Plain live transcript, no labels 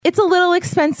it's a little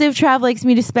expensive. Trav likes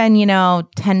me to spend, $10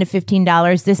 to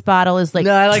 $15. This bottle is like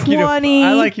 20.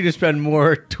 I like you to spend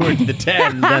more towards the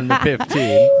 10 than the 15.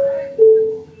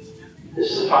 This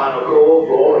is the final call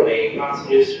for remaining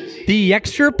passengers. The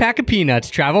Extra Pack of Peanuts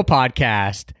Travel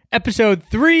Podcast, episode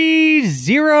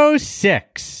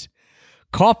 306.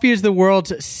 Coffee is the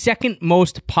world's second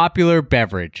most popular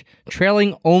beverage,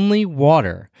 trailing only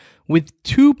water, with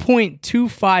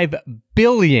 2.25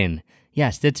 billion,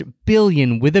 yes, that's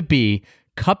billion with a B,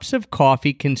 cups of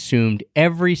coffee consumed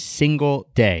every single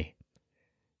day.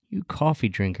 You coffee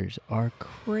drinkers are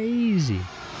crazy.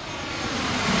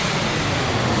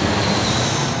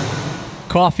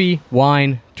 Coffee,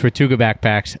 wine, Tortuga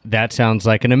backpacks. That sounds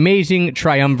like an amazing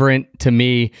triumvirate to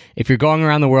me. If you're going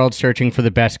around the world searching for the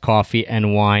best coffee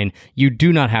and wine, you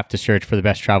do not have to search for the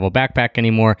best travel backpack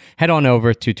anymore. Head on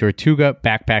over to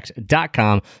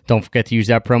tortugabackpacks.com. Don't forget to use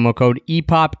that promo code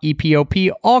EPOP,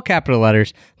 EPOP, all capital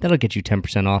letters. That'll get you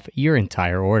 10% off your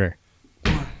entire order.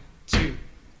 1, 2,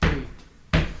 3.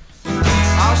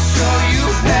 I'll show you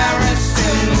Paris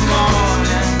in the morning.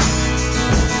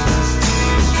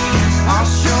 I'll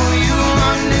show you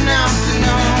London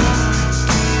afternoon.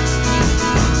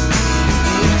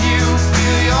 If you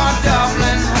feel your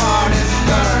Dublin heart is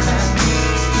burning,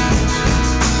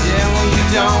 yeah, well, you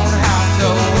don't have to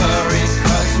worry,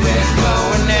 'cause we're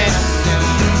going there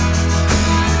soon.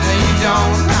 Yeah, you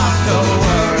don't have to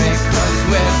worry, 'cause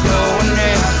we're going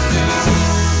there soon.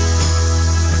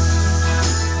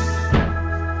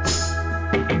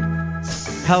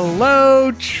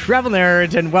 Hello, travel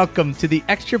nerds, and welcome to the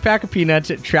Extra Pack of Peanuts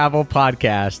Travel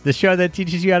Podcast, the show that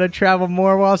teaches you how to travel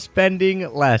more while spending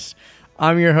less.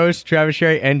 I'm your host, Travis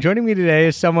Sherry, and joining me today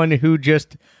is someone who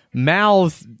just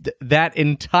mouthed that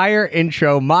entire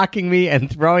intro, mocking me and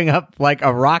throwing up like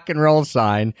a rock and roll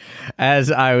sign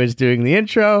as I was doing the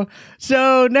intro.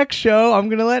 So next show, I'm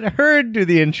going to let her do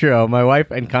the intro, my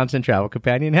wife and constant travel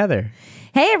companion, Heather.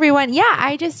 Hey, everyone. Yeah,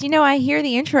 I just, I hear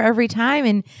the intro every time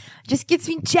and just gets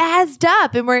me jazzed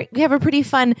up. And we have a pretty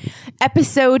fun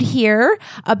episode here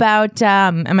about,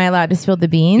 am I allowed to spill the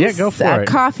beans? Yeah, go for it.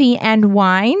 Coffee and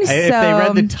wine. If they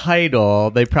read the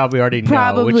title, they probably already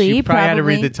know. Which you probably had to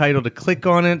read the title to click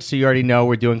on it, so you already know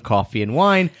we're doing coffee and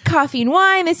wine. Coffee and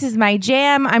wine. This is my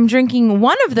jam. I'm drinking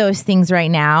one of those things right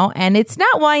now, and it's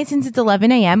not wine since it's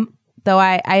 11 a.m., though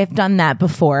I have done that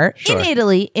before. Sure.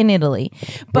 in Italy.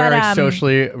 But very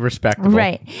socially respectable.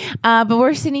 Right. But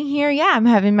we're sitting here. Yeah, I'm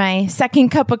having my second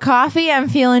cup of coffee. I'm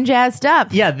feeling jazzed up.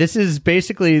 Yeah, this is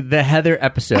basically the Heather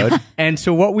episode. And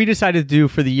so what we decided to do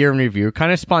for the year in review,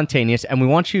 kind of spontaneous, and we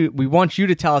want you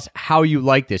to tell us how you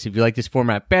like this. If you like this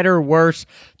format better, worse,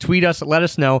 tweet us, let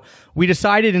us know. We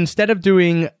decided instead of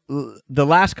doing the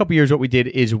last couple years, what we did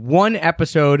is one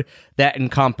episode that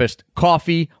encompassed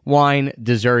coffee, wine,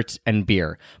 desserts, and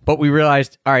beer. But we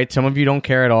realized, all right, some of you don't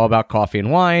care at all about coffee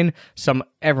and wine.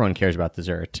 Everyone cares about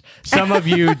dessert. Some of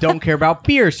you don't care about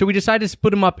beer. So we decided to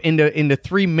split them up into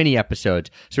 3 mini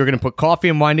episodes. So we're going to put coffee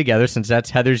and wine together since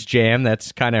that's Heather's jam.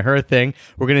 That's kind of her thing.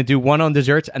 We're going to do one on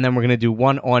desserts and then we're going to do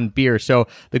one on beer. So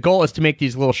the goal is to make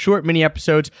these little short mini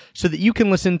episodes so that you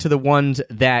can listen to the ones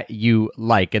that you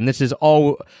like. And this is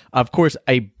all, of course,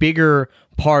 a bigger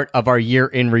part of our year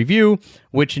in review,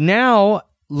 which now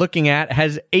looking at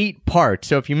has 8 parts.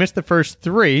 So if you missed the first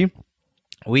 3,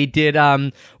 we did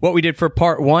what we did for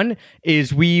part 1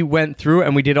 is we went through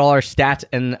and we did all our stats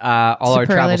and all our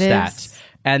travel stats.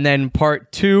 And then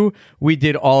part 2, we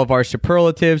did all of our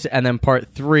superlatives. And then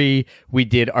part 3, we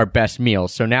did our best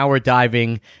meals. So now we're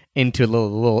diving into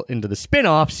into the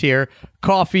spin-offs here.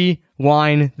 Coffee,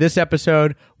 wine. This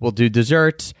episode, we'll do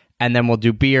desserts. And then we'll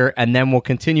do beer, and then we'll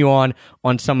continue on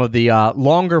some of the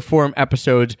longer form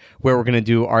episodes where we're going to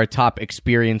do our top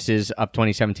experiences of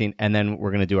 2017, and then we're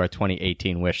going to do our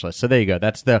 2018 wish list. So there you go.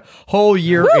 That's the whole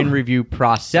year in review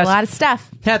process. A lot of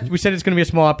stuff. We said it's going to be a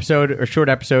small episode or short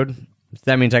episode.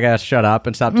 That means I got to shut up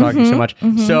and stop talking so much.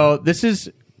 So this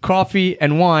is coffee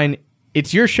and wine.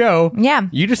 It's your show. Yeah.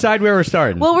 You decide where we're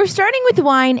starting. Well, we're starting with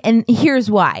wine, and here's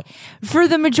why. For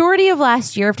the majority of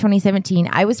last year of 2017,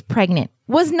 I was pregnant.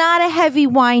 Was not a heavy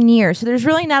wine year, so there's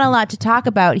really not a lot to talk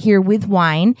about here with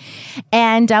wine.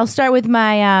 And I'll start with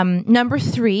my number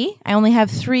 3. I only have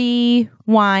 3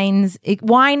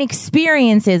 wine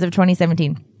experiences of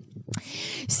 2017.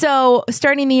 So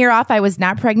starting the year off, I was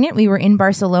not pregnant. We were in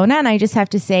Barcelona, and I just have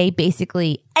to say,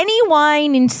 basically, any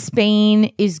wine in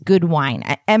Spain is good wine.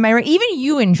 Am I right? Even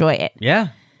you enjoy it. Yeah.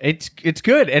 It's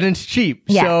good, and it's cheap.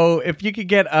 Yeah. So if you could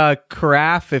get a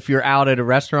carafe if you're out at a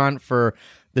restaurant for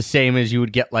the same as you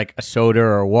would get like a soda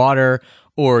or water,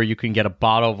 or you can get a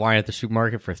bottle of wine at the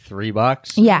supermarket for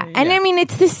 $3. Yeah. And I mean,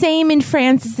 it's the same in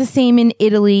France. It's the same in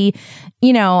Italy,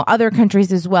 other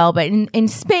countries as well. But in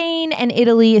Spain and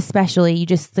Italy, especially, you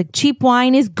just like cheap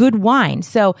wine is good wine.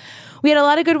 So we had a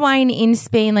lot of good wine in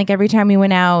Spain. Like every time we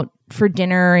went out for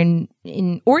dinner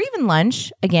or even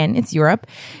lunch, again, it's Europe,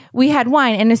 we had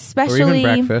wine, and especially or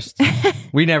even breakfast.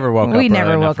 We never woke up. We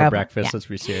never early enough woke for up. breakfast. Yeah. Let's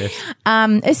be serious.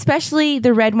 Especially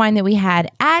the red wine that we had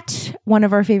at one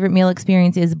of our favorite meal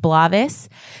experiences, Blavis.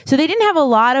 So they didn't have a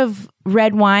lot of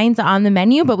red wines on the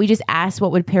menu, but we just asked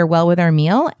what would pair well with our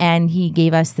meal, and he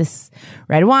gave us this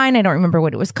red wine. I don't remember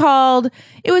what it was called.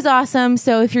 It was awesome.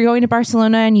 So if you're going to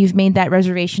Barcelona and you've made that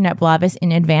reservation at Blavis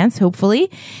in advance,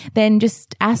 hopefully, then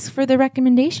just ask for the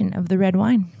recommendation of the red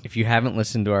wine. If you haven't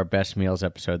listened to our best meals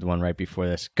episode, the one right before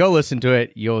this, go listen to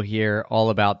it. You'll hear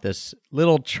all about this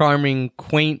little charming,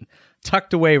 quaint,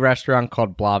 tucked away restaurant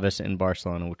called Blavis in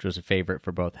Barcelona, which was a favorite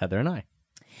for both Heather and I.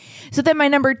 So then my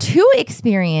number 2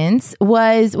 experience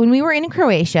was when we were in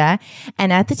Croatia,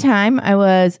 and at the time I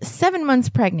was 7 months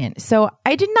pregnant. So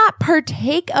I did not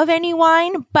partake of any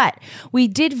wine, but we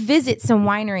did visit some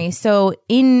wineries. So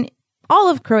in all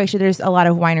of Croatia, there's a lot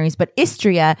of wineries, but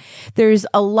Istria, there's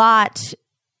a lot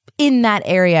in that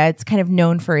area. It's kind of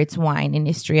known for its wine in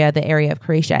Istria, the area of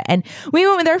Croatia. And we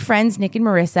went with our friends, Nick and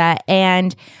Marissa,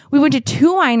 and we went to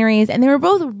 2 wineries, and they were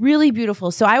both really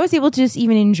beautiful. So I was able to just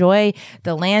even enjoy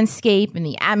the landscape and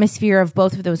the atmosphere of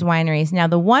both of those wineries. Now,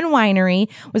 the one winery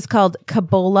was called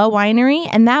Kabola Winery,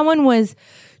 and that one was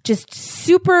just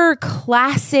super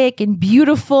classic and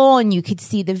beautiful, and you could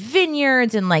see the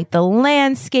vineyards and like the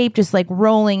landscape, just like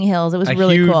rolling hills. It was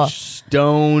really huge cool.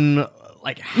 Stone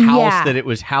house that it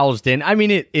was housed in. I mean,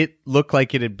 it looked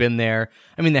like it had been there.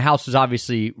 I mean, the house was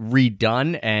obviously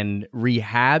redone and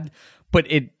rehabbed,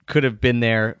 but it could have been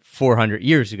there 400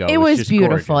 years ago. It was just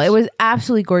beautiful. gorgeous. It was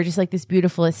absolutely gorgeous, like this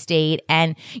beautiful estate.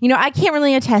 And, I can't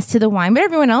really attest to the wine, but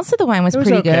everyone else said the wine was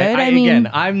pretty okay. good. I mean,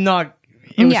 I'm not...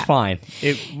 It was Yeah. fine.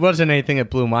 It wasn't anything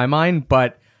that blew my mind,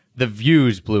 but the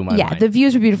views blew my mind. yeah, the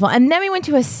views were beautiful. And then we went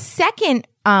to a second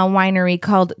winery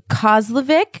called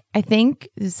Kozlovic, I think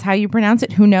is how you pronounce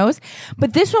it. Who knows?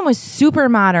 But this one was super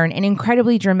modern and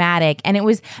incredibly dramatic. And it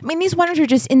was, these wineries are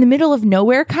just in the middle of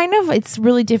nowhere, kind of. It's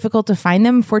really difficult to find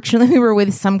them. Fortunately, we were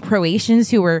with some Croatians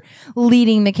who were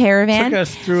leading the caravan. Took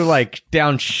us through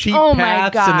down sheep Oh my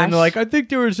paths, and then gosh. they're like, I think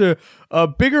there was a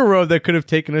bigger road that could have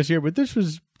taken us here, but this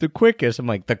was the quickest. I'm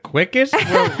like, the quickest?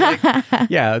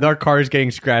 Yeah, our car's getting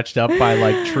scratched up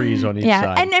by trees on each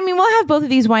side. And we'll have both of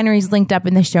these wineries linked up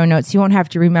in the show notes. You won't have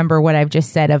to remember what I've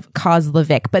just said of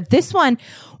Kozlovic. But this one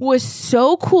was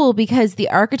so cool because the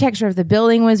architecture of the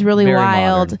building was really Very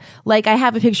wild. modern. I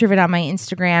have a picture of it on my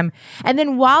Instagram. And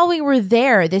then while we were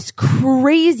there, this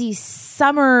crazy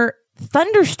summer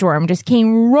thunderstorm just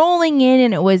came rolling in,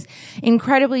 and it was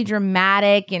incredibly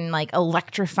dramatic and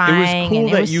electrifying. It was cool and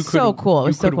that it was you could, so cool. It you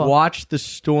was so could cool. watch the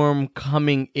storm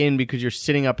coming in because you're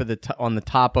sitting up at on the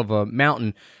top of a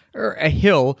mountain or a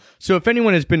hill. So if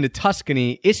anyone has been to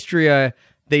Tuscany, Istria,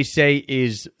 they say,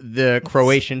 is the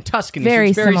Croatian Tuscany.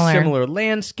 Very So it's very similar. similar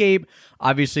landscape,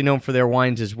 obviously known for their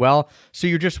wines as well. So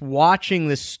you're just watching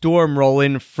the storm roll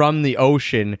in from the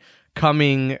ocean,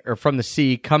 from the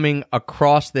sea, coming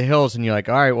across the hills, and you're like,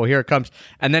 all right, well, here it comes.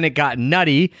 And then it got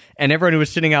nutty, and everyone who was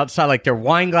sitting outside, their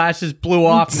wine glasses blew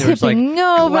off, and there was Tipping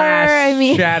over,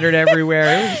 glass shattered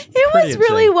everywhere. It pretty was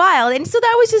really insane. wild. And so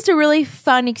that was just a really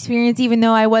fun experience, even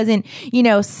though I wasn't,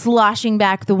 sloshing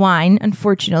back the wine,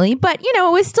 unfortunately. But,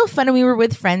 it was still fun, and we were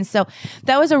with friends. So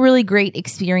that was a really great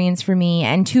experience for me,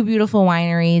 and 2 beautiful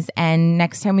wineries. And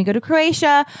next time we go to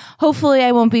Croatia, hopefully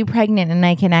I won't be pregnant and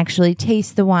I can actually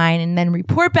taste the wine and then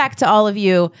report back to all of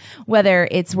you whether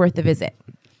it's worth the visit.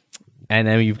 And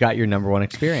then you've got your number 1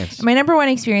 experience. My number 1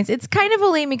 experience, it's kind of a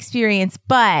lame experience,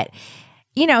 but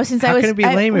since How I was... can it be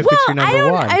lame if it's your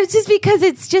number 1? It's just because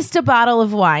it's just a bottle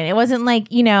of wine. It wasn't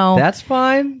That's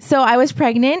fine. So I was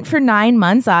pregnant for 9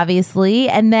 months, obviously.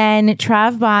 And then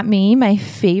Trav bought me my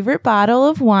favorite bottle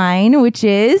of wine, which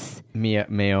is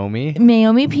Maomi.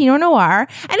 Maomi Pinot Noir.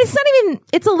 And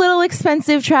it's a little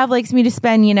expensive. Trav likes me to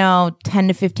spend, $10 to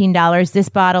 $15. This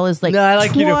bottle is No, I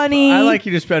like 20. I like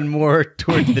you to spend more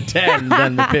towards the 10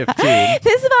 than the 15.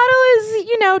 This bottle is,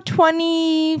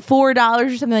 $24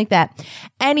 or something like that.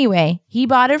 Anyway, he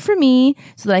bought it for me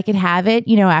so that I could have it,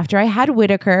 after I had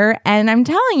Whitaker. And I'm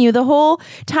telling you, the whole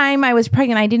time I was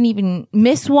pregnant, I didn't even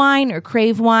miss wine or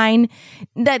crave wine.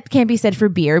 That can't be said for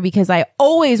beer because I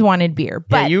always wanted beer.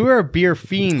 But Yeah, you were a beer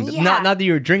fiend. Yeah. Not that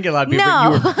you were drinking a lot of beer,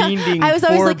 No. but you were fiending I was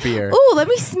always for like, beer. ooh, let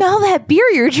me smell that beer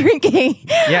you're drinking.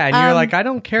 Yeah, and you're like, I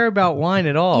don't care about wine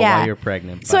at all yeah. while you're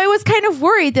pregnant. So I was kind of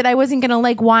worried that I wasn't going to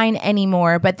like wine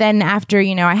anymore. But then after,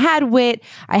 I had wit,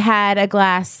 I had a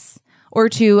glass or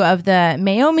two of the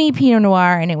Meiomi Pinot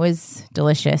Noir, and it was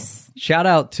delicious. Shout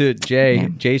out to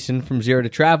Jason from Zero to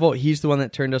Travel. He's the one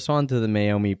that turned us on to the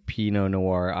Meiomi Pinot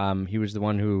Noir. He was the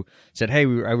one who said, hey, I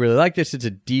really like this. It's a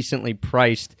decently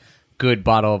priced, good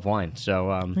bottle of wine.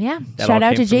 So that shout all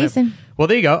out came to from him. Jason. Well,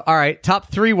 there you go. All right,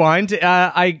 top 3 wines.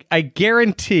 I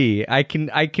guarantee I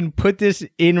can put this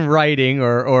in writing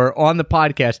or on the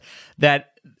podcast that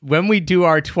when we do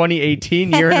our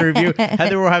 2018 year in review,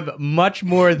 Heather will have much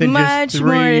more than just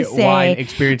 3 wine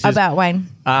experiences about wine.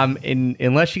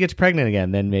 Unless she gets pregnant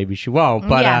again, then maybe she won't.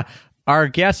 But our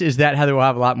guess is that Heather will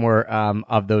have a lot more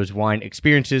of those wine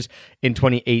experiences in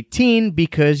 2018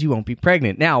 because you won't be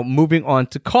pregnant. Now, moving on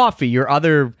to coffee, your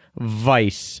other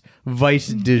vice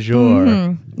du jour.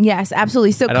 Mm-hmm. Yes,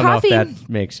 absolutely. So I don't coffee, know if that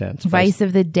makes sense. vice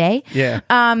of the day. Yeah.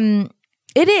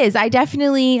 It is. I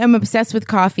definitely am obsessed with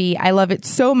coffee. I love it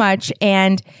so much.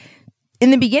 And in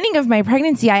the beginning of my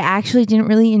pregnancy, I actually didn't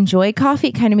really enjoy coffee.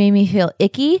 It kind of made me feel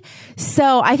icky.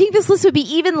 So I think this list would be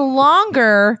even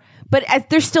longer. But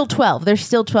there's still 12. There's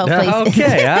still 12 places.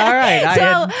 Okay, all right.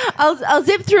 So I'll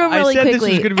zip through them really I said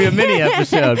quickly. this was going to be a mini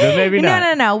episode, but maybe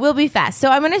not. No. We'll be fast. So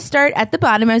I'm going to start at the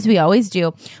bottom, as we always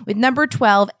do, with number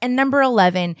 12 and number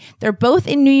 11. They're both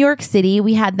in New York City.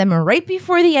 We had them right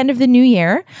before the end of the new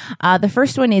year. The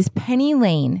first one is Penny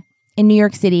Lane in New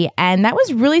York City, and that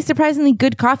was really surprisingly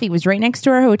good coffee. It was right next to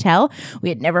our hotel. We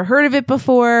had never heard of it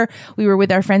before. We were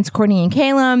with our friends Courtney and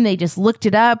Calum. They just looked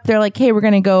it up. They're like, hey, we're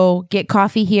going to go get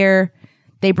coffee here.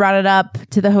 They brought it up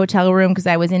to the hotel room because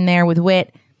I was in there with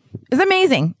Wit. It was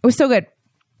amazing. It was so good.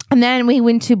 And then we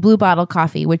went to Blue Bottle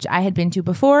Coffee, which I had been to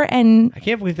before, and I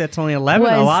can't believe that's only 11.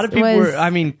 A lot of people were,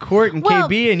 Court and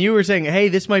KB, and you were saying, hey,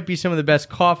 this might be some of the best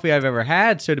coffee I've ever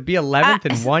had. So to be 11th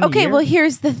in 1 year. Okay, well,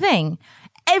 here's the thing.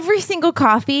 Every single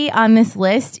coffee on this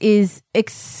list is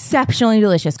exceptionally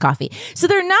delicious coffee. So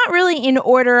they're not really in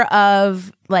order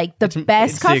of like the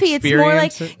best coffee. It's more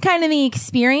like kind of the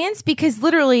experience, because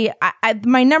literally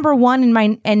my number 1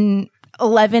 and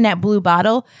 11 at Blue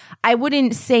Bottle, I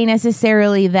wouldn't say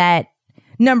necessarily that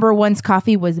number 1's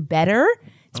coffee was better.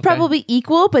 It's probably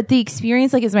equal, but the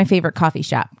experience is my favorite coffee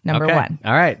shop. Number 1.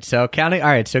 All right. So counting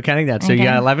that. So you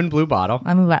got 11 Blue Bottle.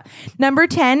 I'll move on. Number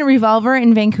 10, Revolver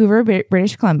in Vancouver,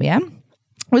 British Columbia.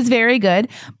 Was very good,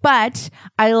 but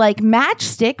I like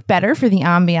Matchstick better for the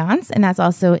ambiance, and that's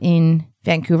also in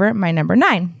Vancouver, my number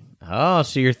 9. Oh,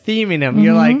 so you're theming them.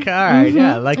 You're like, all right,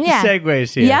 the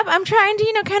segues here. Yep, I'm trying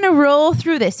to, kind of roll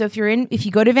through this. So if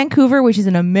you go to Vancouver, which is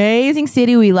an amazing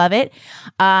city, we love it.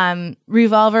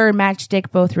 Revolver and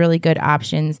Matchstick, both really good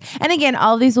options. And again,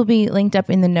 all of these will be linked up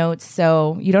in the notes,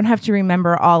 so you don't have to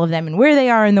remember all of them and where they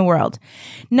are in the world.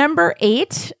 Number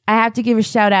 8, I have to give a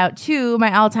shout out to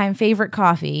my all-time favorite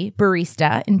coffee,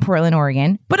 Barista in Portland,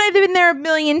 Oregon. But I've been there a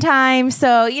million times,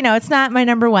 so, it's not my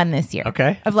number 1 this year.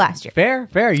 Okay. Of last year.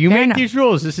 Fair. You make enough. these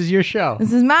rules. This is your show.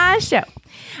 This is my show.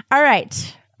 All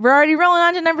right. We're already rolling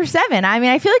on to number 7. I mean,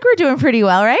 I feel like we're doing pretty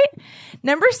well, right?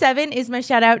 Number 7 is my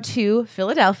shout out to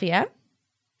Philadelphia.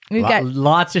 We've got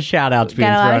lots of shout outs being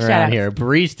thrown around here.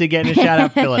 Barista getting a shout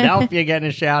out. Philadelphia getting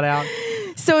a shout out.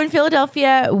 So in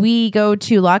Philadelphia, we go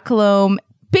to La Colombe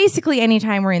basically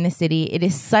anytime we're in the city. It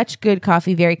is such good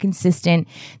coffee, very consistent.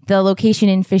 The location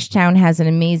in Fishtown has an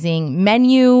amazing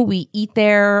menu. We eat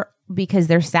there because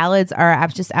their salads are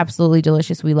just absolutely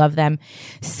delicious. We love them.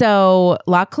 So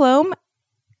La Colombe,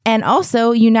 and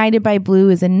also United by Blue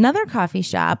is another coffee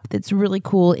shop that's really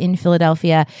cool in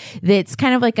Philadelphia. That's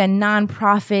kind of like a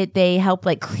nonprofit. They help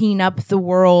clean up the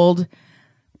world.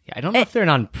 Yeah, I don't know if they're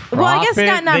non-profit. Well, I guess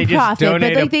not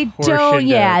nonprofit, but they don't.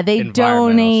 Yeah, they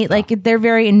donate. They're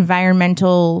very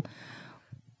environmental.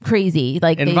 Crazy,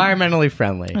 environmentally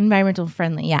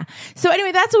friendly. Yeah. So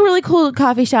anyway, that's a really cool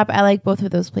coffee shop. I like both of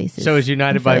those places. So is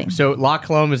United by La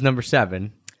Colombe is number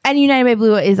 7, and United by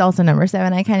Blue is also number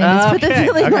 7. I kind of just put the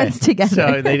Philly ones together.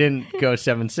 So they didn't go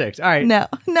 7-6. All right. No,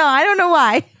 I don't know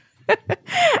why.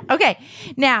 Okay,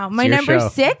 now my number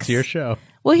 6. It's your show.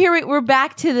 Well, here we're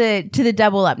back to the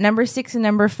double up. Number 6 and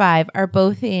number 5 are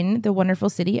both in the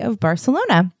wonderful city of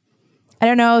Barcelona. I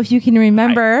don't know if you can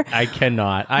remember. I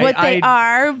cannot. What they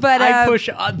are, but I push.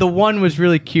 The one was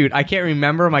really cute. I can't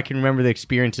remember them. I can remember the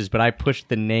experiences, but I pushed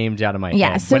the names out of my head.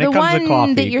 Yeah, so the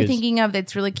one that you're thinking of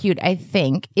that's really cute, I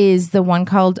think, is the one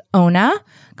called Onna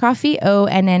Coffee,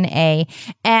 ONNA.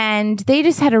 And they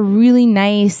just had a really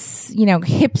nice,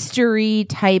 hipstery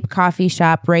type coffee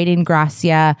shop right in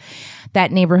Gracia.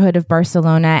 that neighborhood of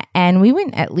Barcelona. And we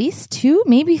went at least 2,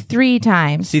 maybe 3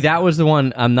 times. See, that was the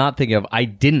one I'm not thinking of. I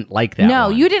didn't like that No,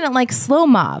 one. you didn't like Slow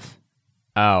Mauve.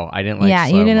 Oh, I didn't like Yeah,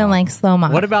 Slow you didn't Mo. like Slow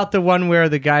Mauve. What about the one where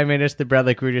the guy made us the bread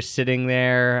like we were just sitting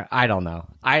there? I don't know.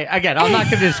 I'm not going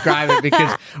to describe it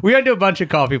because we went to a bunch of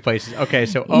coffee places. Okay,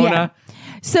 so Ona. Yeah.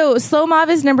 So Slow Mauve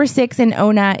is number 6 and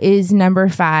Ona is number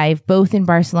 5, both in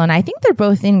Barcelona. I think they're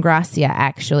both in Gracia,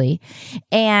 actually.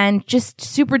 And just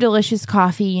super delicious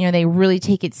coffee. You know, they really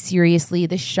take it seriously.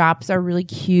 The shops are really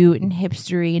cute and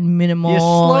hipstery and minimal. Yeah,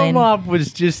 Slow and Mob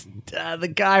was just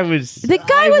the guy was was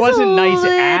wasn't a nice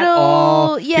at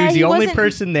all. little- yeah, he was the he only wasn't-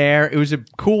 person there. It was a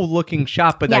cool looking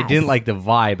shop, but I Yes. didn't like the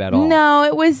vibe at all. No,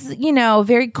 it was,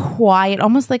 very quiet,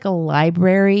 almost like a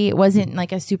library. It wasn't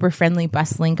like a super friendly,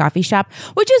 bustling coffee shop,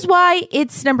 which is why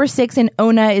it's number 6 and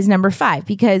Ona is number 5,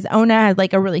 because Ona had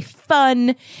like a really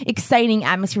fun, exciting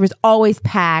atmosphere, was always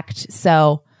packed.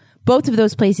 So both of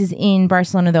those places in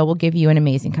Barcelona, though, will give you an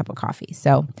amazing cup of coffee.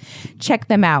 So check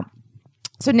them out.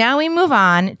 So now we move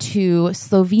on to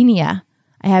Slovenia.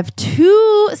 I have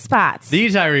 2 spots.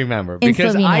 These I remember In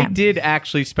because Slovenia. I did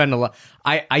actually spend a lot.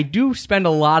 I do spend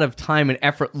a lot of time and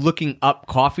effort looking up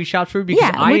coffee shops for you because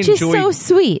yeah, I which enjoy. is so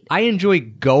sweet. I enjoy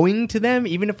going to them,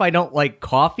 even if I don't like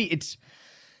coffee.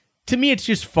 To me, it's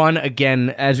just fun,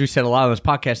 again, as we said a lot on this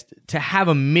podcast, to have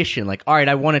a mission. Like, all right,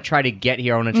 I want to try to get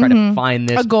here. I want to try to find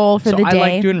this. A goal for the I day.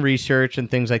 like doing research and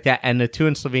things like that. And the 2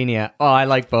 in Slovenia, I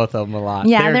like both of them a lot.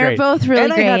 Yeah, they're great. both really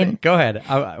And great. Go ahead.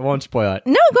 I won't spoil it.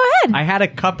 No, go ahead. I had a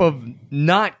cup of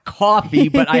not coffee,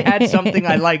 but I had something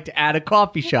I liked at a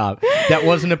coffee shop that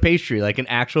wasn't a pastry, like an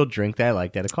actual drink that I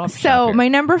liked at a coffee shop. So here. my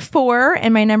number 4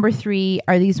 and my number 3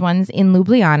 are these ones in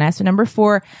Ljubljana. So number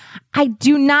 4, I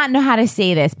do not know how to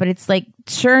say this, but it's like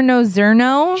Cherno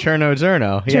Zrno. Cherno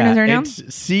Zrno. Yeah. Cherno Zrno? It's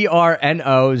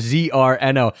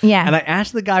CRNOZRNO. Yeah. And I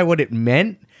asked the guy what it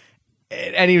meant,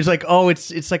 and he was like, "Oh,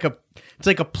 it's like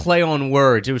a play on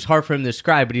words." It was hard for him to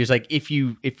describe, but he was like, if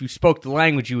you spoke the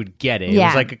language, you would get it. It Yeah.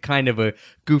 was like a kind of a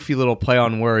goofy little play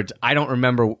on words. I don't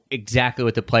remember exactly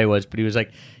what the play was, but he was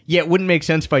like, "Yeah, it wouldn't make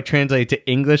sense if I translate it to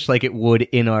English like it would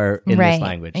in this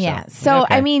language." Yeah. So,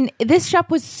 okay. I mean, this shop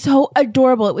was so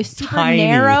adorable. It was super Tiny.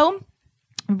 narrow,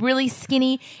 really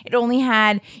skinny. It only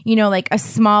had, like a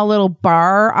small little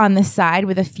bar on the side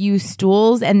with a few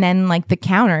stools and then like the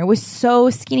counter. It was so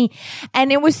skinny.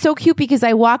 And it was so cute because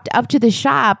I walked up to the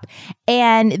shop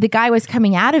and the guy was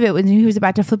coming out of it when he was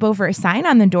about to flip over a sign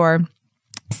on the door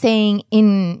saying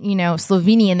in,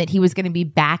 Slovenian that he was going to be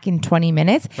back in 20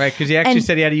 minutes. Right, because he actually And-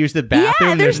 said he had to use the bathroom.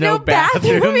 Yeah, there's no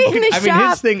bathroom in the I mean,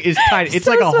 shop. his thing is tiny. It's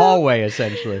So like a small. hallway,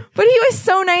 essentially. But he was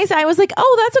so nice. I was like,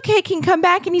 "Oh, that's okay. I can come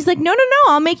back." And he's like, "No,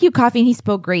 I'll make you coffee." And he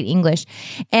spoke great English.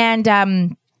 And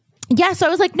yeah, so I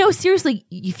was like, "No, seriously,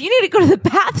 if you need to go to the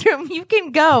bathroom, you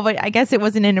can go." But I guess it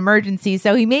wasn't an emergency.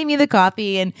 So he made me the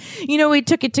coffee and, we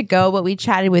took it to go, but we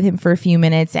chatted with him for a few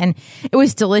minutes and it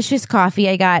was delicious coffee.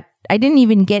 I didn't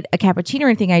even get a cappuccino or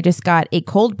anything. I just got a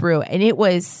cold brew and it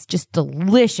was just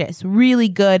delicious, really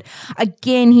good.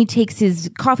 Again, he takes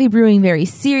his coffee brewing very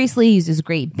seriously. He uses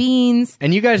great beans.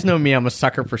 And you guys know me, I'm a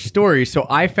sucker for stories, so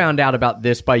I found out about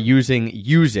this by using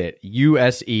Use It,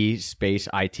 USE space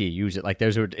IT. Use It. Like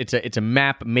it's a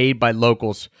map made by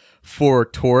locals for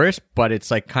tourists, but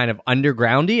it's like kind of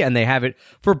undergroundy, and they have it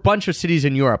for a bunch of cities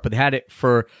in Europe, but they had it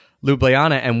for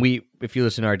Ljubljana, and if you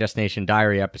listen to our Destination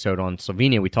Diary episode on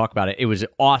Slovenia, we talk about it. It was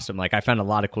awesome. Like, I found a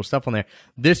lot of cool stuff on there.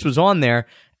 This was on there,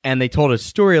 and they told his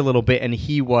story a little bit, and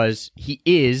he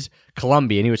is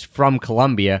Colombian. He was from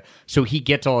Colombia, so he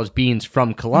gets all his beans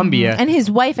from Colombia. And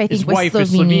his wife, I think, His was wife Slovenian.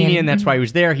 is Slovenian. That's why he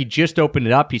was there. He just opened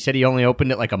it up. He said he only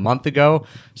opened it like a month ago.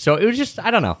 So it was just,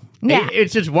 I don't know. Yeah.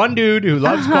 It's just one dude who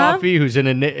loves coffee, who's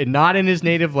not in his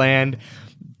native land,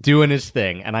 doing his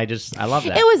thing. And I love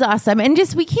that. It was awesome. And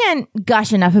just, we can't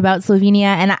gush enough about Slovenia.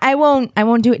 And I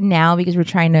won't do it now because we're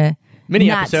trying to Mini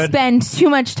not episode. spend too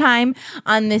much time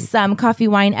on this coffee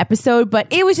wine episode. But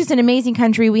it was just an amazing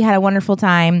country. We had a wonderful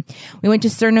time. We went to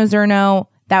Cherno Zrno.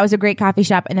 That was a great coffee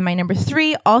shop. And then my number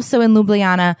 3, also in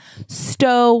Ljubljana,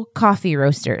 Stowe Coffee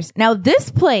Roasters. Now, this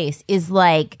place is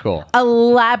like Cool. a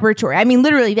laboratory. I mean,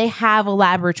 literally, they have a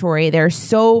laboratory. They're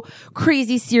so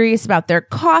crazy serious about their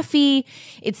coffee.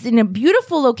 It's in a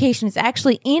beautiful location. It's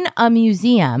actually in a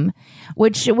museum,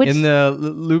 which in the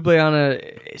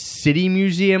Ljubljana City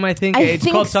Museum, I think. I It's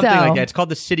think called something so. like that. It's called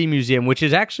the City Museum, which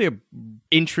is actually a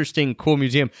interesting, cool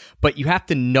museum, but you have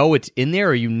to know it's in there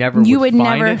or you never You would would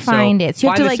find never it. find So it. So you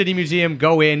have find to, the city museum,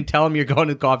 go in, tell them you're going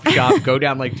to the coffee shop, go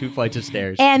down like 2 flights of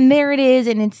stairs. And there it is,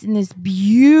 and it's in this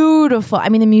beautiful. I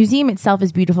mean, the museum itself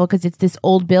is beautiful because it's this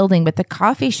old building, but the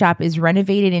coffee shop is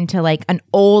renovated into like an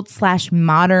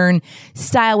old/modern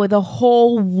style with a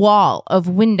whole wall of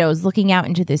windows looking out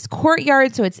into this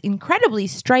courtyard. So it's incredibly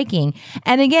striking.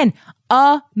 And again,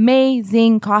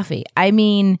 amazing coffee. I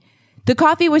mean, the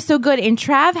coffee was so good, and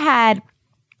Trav had.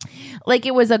 Like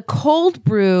it was a cold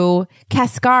brew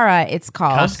Cascara, it's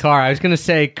called. Cascara. I was going to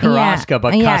say Carrasca,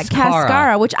 but Cascara.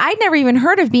 Cascara, which I'd never even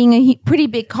heard of, being a pretty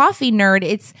big coffee nerd.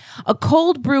 It's a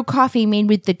cold brew coffee made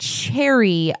with the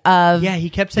cherry of Yeah, he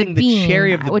kept saying the the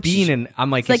cherry of the which bean, and I'm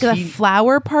like, it's like is the he...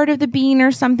 flower part of the bean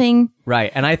or something.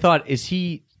 Right, and I thought, is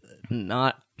he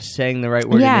not saying the right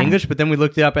word Yeah. in English? But then we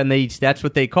looked it up, and that's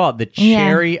what they call it, the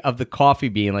cherry of the coffee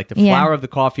bean, like the flower of the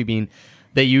coffee bean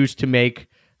they use to make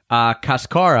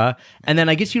Cascara. And then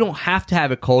I guess you don't have to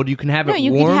have it cold. You can have it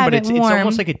you can warm, have but it it's warm.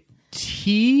 almost like a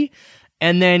tea.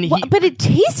 And then Well, but it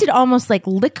tasted almost like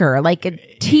liquor, like a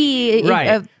tea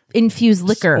Right. infused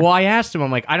liquor. Well, I asked him,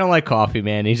 I'm like, I don't like coffee,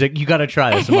 man. He's like, you got to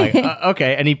try this. I'm like,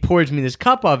 okay. And he pours me this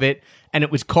cup of it, and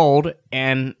it was cold.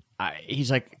 And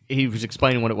he's like, he was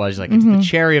explaining what it was. He's like, it's the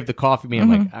cherry of the coffee bean. I'm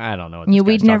like, I don't know what this Yeah, guy's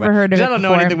we'd talking never about. heard of 'Cause it I don't know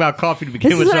before. anything about coffee to begin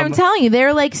This with. is what so I'm telling you.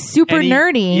 They're like super and he-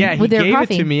 nerdy yeah, with their he gave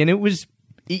coffee. it to me, and it was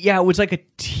like a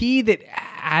tea that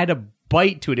had a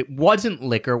bite to it. It wasn't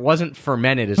liquor, it wasn't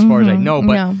fermented as far as I know,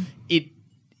 but no.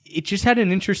 it just had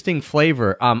an interesting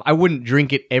flavor. I wouldn't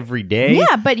drink it every day.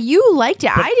 Yeah, but you liked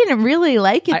it. I didn't really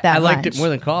like it that I much. liked it more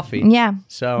than coffee. Yeah.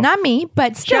 So not me,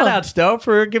 but still. shout out, Stowe,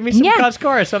 for giving me some Yeah.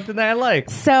 Cascara, something that I like.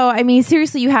 So, I mean,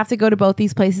 seriously, you have to go to both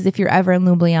these places if you're ever in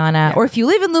Ljubljana. Or if you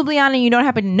live in Ljubljana and you don't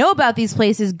happen to know about these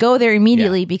places, go there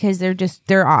immediately because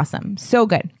they're awesome. So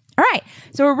good. All right.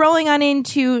 So we're rolling on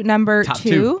into number Top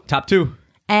two Top two.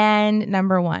 and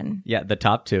number one. Yeah, the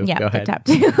top two. Yeah, Go the ahead. top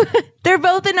two. They're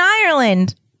both in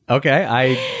Ireland. Okay,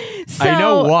 I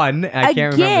know one. I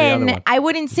can't remember the other one. I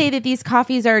wouldn't say that these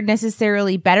coffees are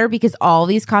necessarily better because all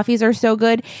these coffees are so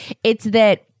good. It's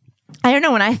that, I don't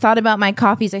know, when I thought about my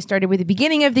coffees, I started with the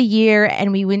beginning of the year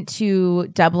and we went to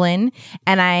Dublin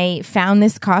and I found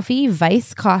this coffee,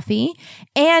 Vice Coffee,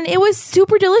 and it was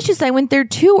super delicious. I went there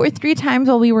 2 or 3 times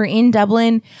while we were in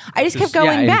Dublin. I just kept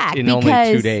going back in because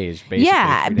only 2 days, basically.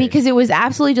 Yeah, 2 days. because it was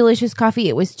absolutely delicious coffee.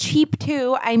 It was cheap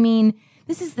too. I mean,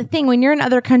 this is the thing. When you're in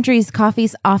other countries,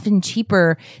 coffee's often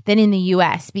cheaper than in the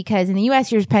U.S. because in the U.S.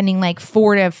 you're spending like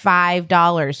 $4 to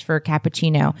 $5 for a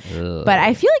cappuccino. But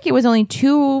I feel like it was only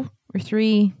 2 or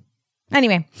 3.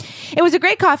 Anyway, it was a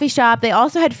great coffee shop. They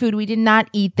also had food. We did not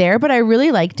eat there, but I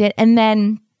really liked it. And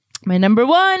then my number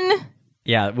one.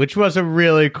 Yeah, which was a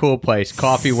really cool place.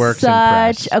 Coffee Works and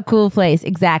Press. Such a cool place.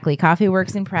 Exactly. Coffee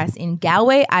Works and Press in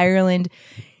Galway, Ireland.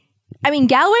 I mean,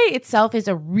 Galway itself is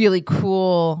a really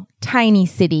cool, tiny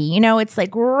city. You know, it's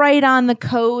like right on the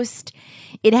coast.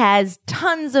 It has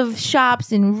tons of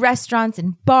shops and restaurants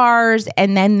and bars,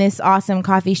 and then this awesome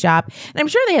coffee shop. And I'm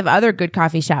sure they have other good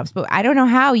coffee shops, but I don't know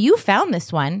how you found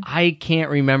this one. I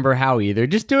can't remember how either.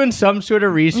 Just doing some sort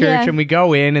of research, Yeah. and we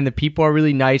go in, and the people are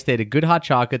really nice. They had a good hot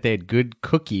chocolate. They had good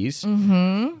cookies,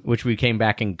 which we came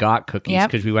back and got cookies Yep.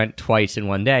 because we went twice in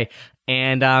one day.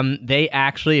 And they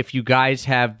actually, if you guys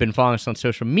have been following us on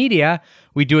social media,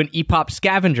 we do an EPOP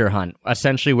scavenger hunt,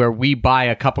 essentially where we buy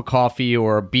a cup of coffee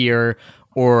or a beer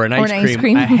or an ice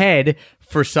cream ahead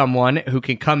for someone who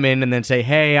can come in and then say,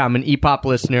 hey, I'm an EPOP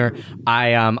listener.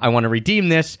 I want to redeem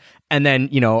this. And then,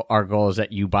 you know, our goal is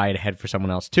that you buy it ahead for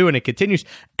someone else too. And it continues.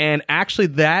 And actually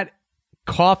that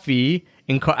coffee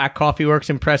at Coffee Works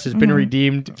and Press has been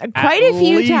redeemed Quite at a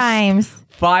few least times.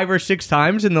 5 or 6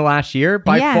 times in the last year,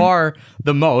 by Yeah. far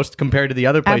the most compared to the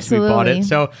other place we bought Absolutely. it.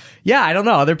 So yeah, I don't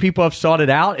know. Other people have sought it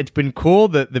out. It's been cool.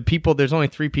 The people, there's only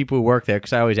 3 people who work there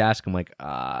because I always ask them like,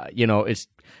 you know, is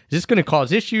this going to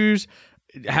cause issues?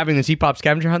 Having this EPOP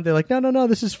scavenger hunt, they're like, no,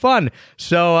 this is fun.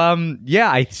 So,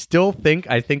 yeah, I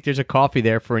think there's a coffee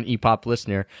there for an EPOP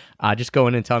listener. Just go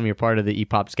in and tell them you're part of the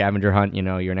EPOP scavenger hunt. You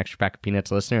know, you're an Extra Pack of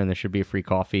Peanuts listener, and there should be a free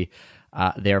coffee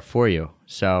there for you.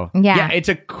 So, Yeah. it's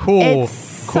a cool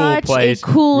Such place. a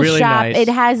cool really shop. Nice. It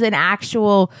has an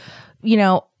actual, you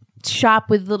know, shop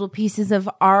with little pieces of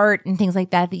art and things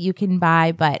like that you can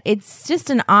buy. But it's just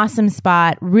an awesome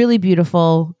spot. Really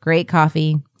beautiful. Great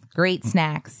coffee. Great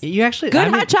snacks. You actually Good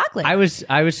hot chocolate. I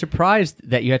was surprised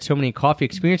that you had so many coffee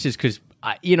experiences because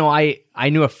I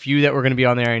knew a few that were going to be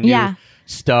on there. I knew Yeah.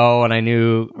 Stowe, and I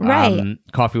knew Right.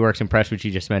 Coffee Works and Press, which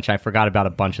you just mentioned. I forgot about a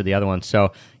bunch of the other ones.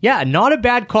 So, yeah, not a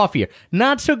bad coffee year.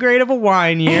 Not so great of a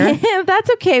wine year. That's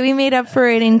okay. We made up for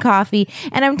it in coffee.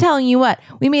 And I'm telling you what,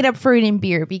 we made up for it in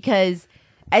beer because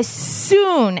as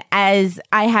soon as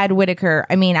I had Whitaker,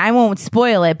 I mean, I won't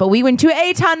spoil it, but we went to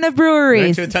a ton of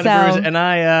breweries. Went to a ton of breweries, and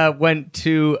I went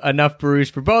to enough breweries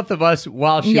for both of us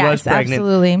while she was pregnant.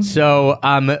 Absolutely. So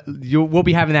we'll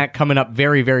be having that coming up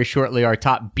very, very shortly, our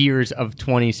top beers of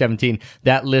 2017.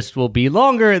 That list will be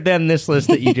longer than this list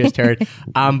that you just heard.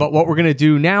 But what we're going to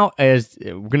do now is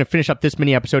we're going to finish up this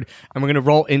mini episode, and we're going to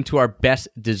roll into our best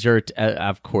dessert,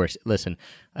 of course. Listen,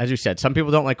 as we said, some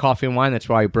people don't like coffee and wine. That's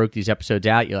why we broke these episodes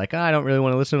out. You're like, I don't really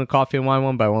want to listen to the coffee and wine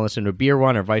one, but I want to listen to a beer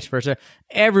one or vice versa.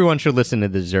 Everyone should listen to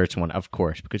the desserts one, of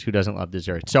course, because who doesn't love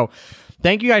desserts? So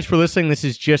thank you guys for listening. This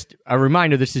is just a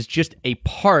reminder. This is just a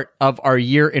part of our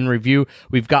year in review.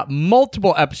 We've got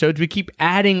multiple episodes. We keep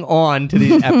adding on to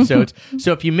these episodes.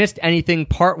 So if you missed anything,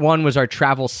 part 1 was our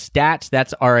travel stats.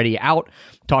 That's already out.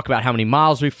 Talk about how many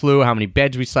miles we flew, how many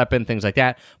beds we slept in, things like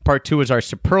that. Part 2 was our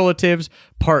superlatives.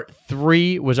 Part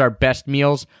 3 was our best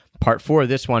meals. Part 4 of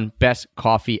this one, best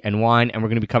coffee and wine. And we're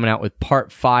going to be coming out with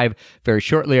Part 5 very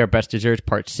shortly, our best desserts.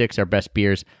 Part 6, our best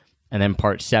beers. And then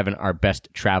Part 7, our best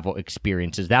travel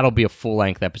experiences. That'll be a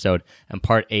full-length episode. And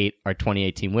Part 8, our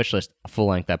 2018 wish list, a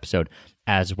full-length episode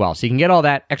as well. So you can get all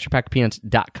that,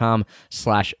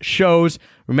 extrapackofpeanuts.com/shows.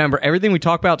 Remember, everything we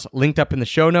talk about is linked up in the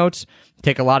show notes.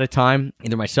 Take a lot of time,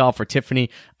 either myself or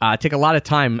Tiffany, take a lot of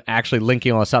time actually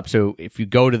linking all this up. So if you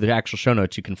go to the actual show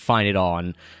notes, you can find it all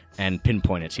and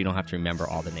pinpoint it, so you don't have to remember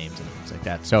all the names and things like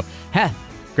that. So, Heth,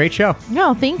 great show.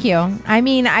 No, thank you. I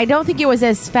mean, I don't think it was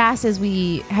as fast as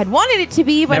we had wanted it to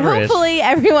be, but Never hopefully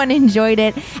everyone enjoyed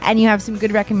it and you have some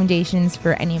good recommendations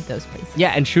for any of those places.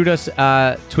 Yeah, and shoot us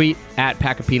a tweet at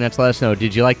Pack of Peanuts. Let us know.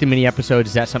 Did you like the mini episodes?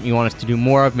 Is that something you want us to do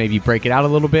more of? Maybe break it out a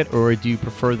little bit, or do you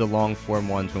prefer the long form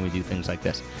ones when we do things like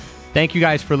this? Thank you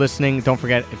guys for listening. Don't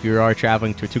forget, if you are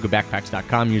traveling,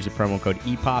 tortugabackpacks.com, use the promo code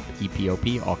EPOP,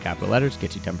 EPOP, all capital letters,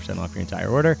 gets you 10% off your entire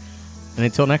order. And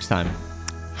until next time,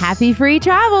 Happy free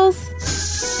travels.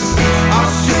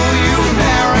 I'll show you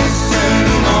Paris.